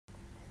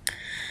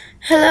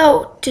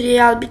Hello, today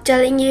I'll be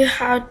telling you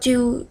how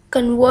to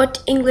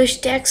convert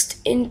English text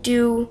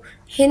into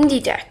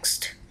Hindi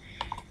text.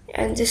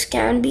 And this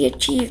can be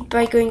achieved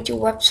by going to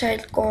a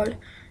website called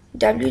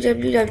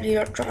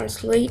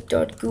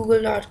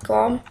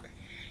www.translate.google.com.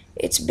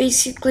 It's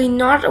basically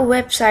not a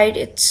website,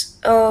 it's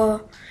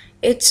a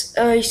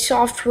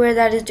software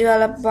that is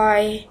developed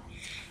by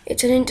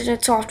it's an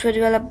internet software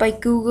developed by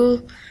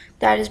Google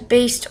that is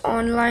based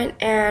online,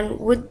 and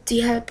with the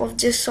help of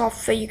this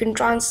software you can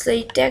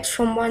translate text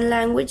from one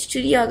language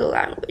to the other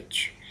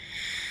language.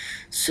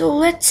 So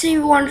let's say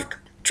we want to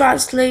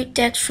translate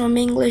text from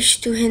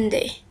English to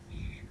Hindi.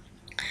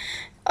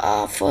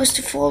 First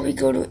of all, we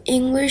go to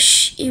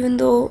English, even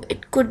though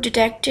it could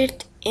detect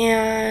it,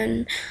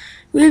 and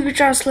we'll be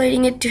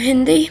translating it to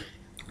Hindi.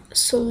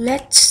 So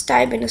let's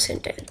type in a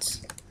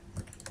sentence.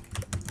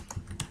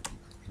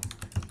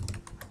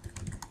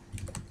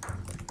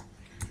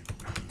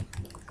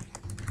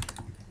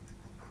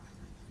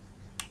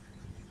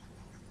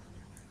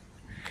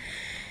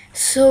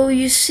 So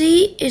you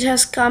see it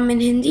has come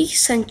in Hindi.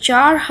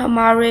 संचार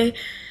हमारे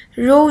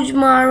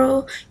रोजमर्रा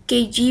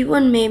के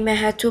जीवन में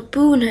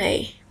महत्वपूर्ण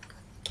है.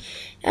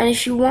 And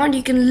if you want,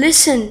 you can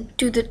listen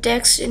to the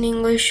text in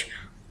English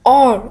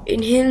or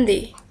in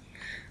Hindi.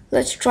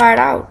 Let's try it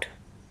out.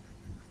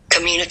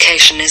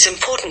 Communication is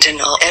important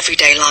in our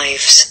everyday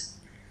lives.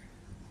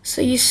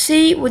 So you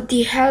see, with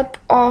the help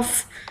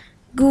of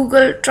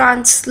Google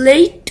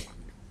Translate,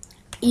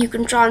 you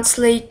can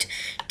translate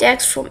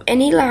text from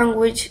any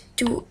language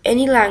to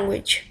any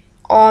language,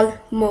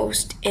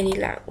 almost any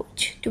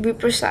language to be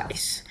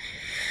precise.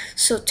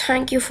 So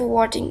thank you for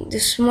watching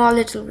this small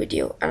little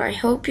video, and I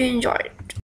hope you enjoyed it.